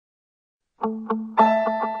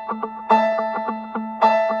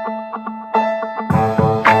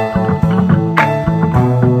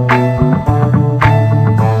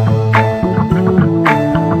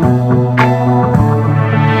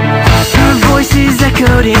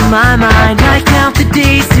echoed in my mind. I count the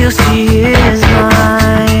days till she is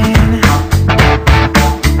mine.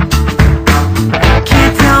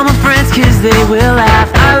 Can't tell my friends cause they will laugh.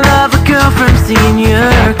 I love a girl from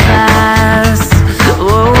senior class.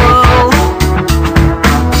 Whoa, whoa.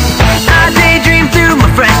 I daydream through my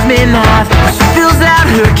freshman half. She fills out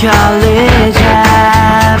her college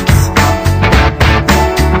apps.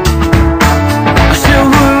 I'll show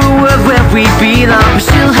her a world where we belong, but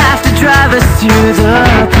she'll have to drive us to the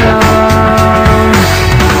prom.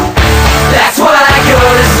 That's what I go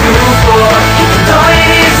to school for, even though it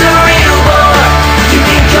is a real bore. You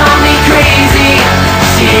can call me crazy,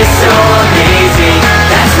 she is so amazing.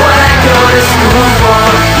 That's what I go to school for,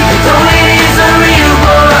 even though it is a real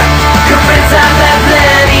bore. Girlfriends I've had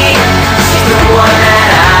plenty, she's the one that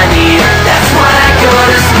I need. That's what I go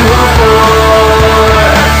to school for.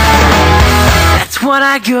 That's what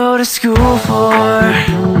I go to school for.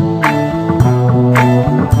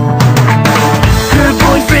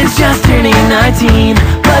 Boyfriend's just turning 19,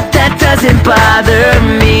 but that doesn't bother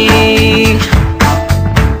me.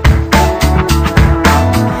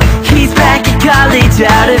 He's back at college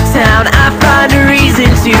out of town, I find a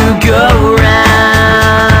reason to go round.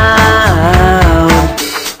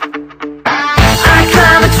 I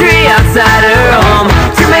climb a tree outside her home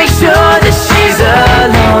to make sure that she's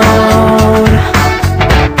alone.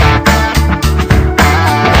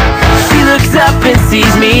 She looks up and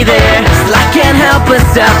sees me there, still I can't help but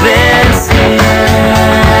stop and stare.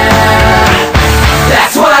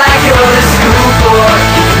 That's what I go to school for,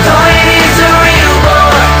 even though it is a real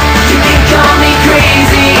bore. You can call me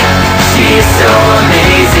crazy, she is so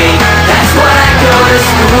amazing. That's what I go to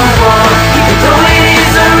school for, even though it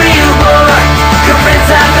is a real bore.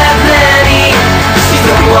 Girlfriends I've had plenty, but she's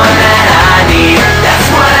the one that I need. That's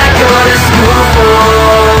what I go to school for.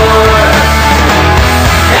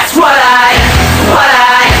 That's what I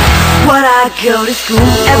go to school.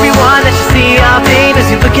 Everyone that you see all day knows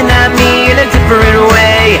you're looking at me in a different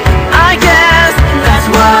way. I guess that's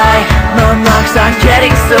why my marks are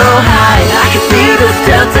getting so high. I can see those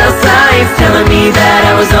telltale signs telling me that